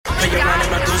Play around and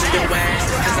my goons in your ass.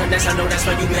 Cause unless I know that's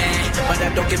why you mad. But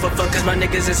I don't give a fuck cause my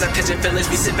niggas is up catching feelings.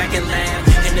 We sit back and laugh.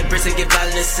 In the prison get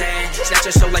violent and sad. Snatch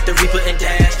your soul like the Reaper and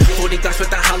Dash. 40 Glocks with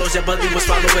the hollows, your buddy will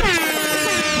swallow it. Oh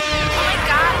my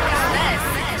god, what's this?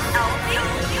 LP?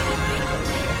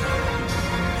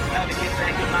 Had to get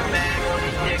back in my bag on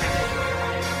these niggas.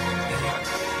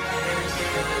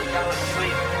 Y'all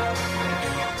asleep.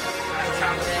 It's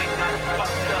time to wake up,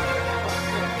 fucked up.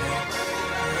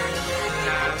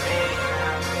 Nah, man.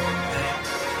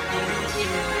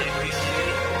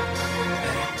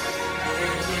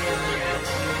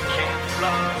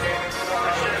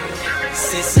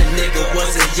 Since a nigga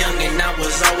was a youngin', I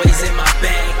was always in my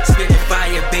bag. Spitting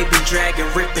fire, baby dragging,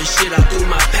 ripping shit out through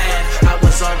my path. I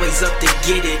was always up to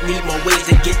get it, need more ways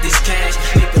to get this cash.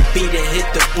 Pick a beat and hit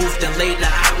the booth, then later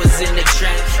I was in the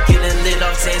trap. Getting lit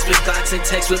off sands with Glocks and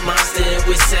text with Monster and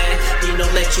with Sad. Dino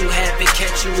let you have it,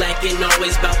 catch you lacking,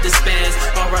 always bout the spaz.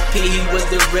 R.I.P. he was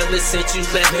the realest since you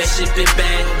left, man shit been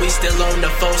bad. We still on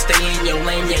the phone, stay in your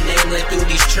lane, your name lit through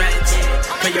these tracks.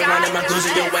 Play around and my goons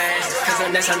in your ass. Cause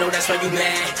unless I know that's why you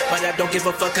mad. But I don't give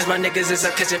a fuck cause my niggas is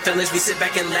up catching feelings. We sit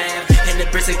back and laugh. In the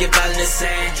prison get violent and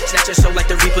sad. Snatch your soul like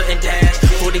the Reaper and Dash.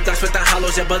 40 Glocks with the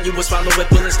hollows, your buddy will swallow it.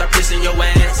 Bullets start piercing your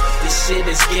ass. This shit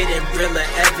is getting realer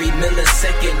every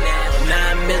millisecond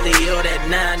now. 9 milli, or that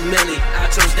 9 milli. I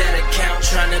chose that account.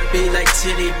 Tryna be like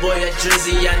Titty Boy or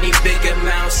Drizzy. I need big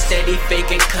amounts. Steady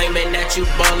faking, claiming that you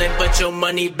ballin', but your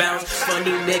money bounce.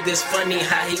 Funny niggas, funny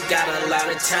how he got a lot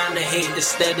of time to hate.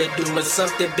 Instead of doing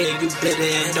something big, you bitter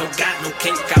and don't got no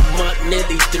cake. I'm up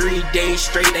nearly 3 days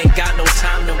straight, ain't got no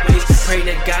time to waste. Pray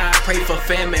to God, pray for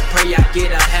famine, pray I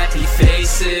get a happy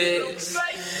faces.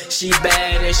 She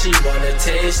bad and she wanna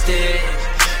taste it.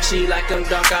 She like them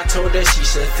dark, I told her she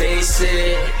should face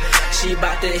it. She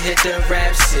bout to hit the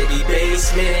Rap City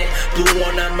basement. Blue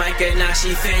on the mic and now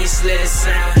she faceless.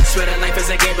 I swear that life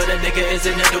is a game, but a nigga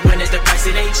isn't it to win it, the price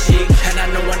it ain't cheap. And I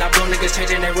know when I blow niggas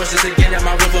changing their roses again in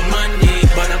my river money.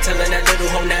 But I'm telling that little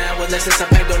hoe now, unless it's a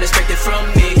pack, don't expect it from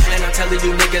me. And I'm telling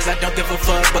you niggas I don't give a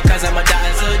fuck because I'ma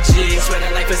die as a G. Swear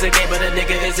that life is a game, but a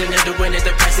nigga isn't it to win it,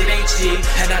 the price it ain't cheap.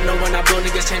 And I know when I blow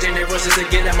niggas changing their roses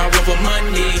again in my river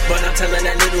money. But I'm telling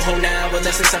that little hoe now,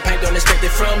 unless it's a pack, don't expect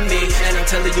it from me. And I'm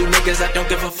telling you niggas I don't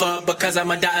give a fuck because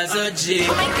I'ma die as a G.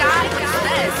 Oh my god,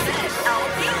 what's this?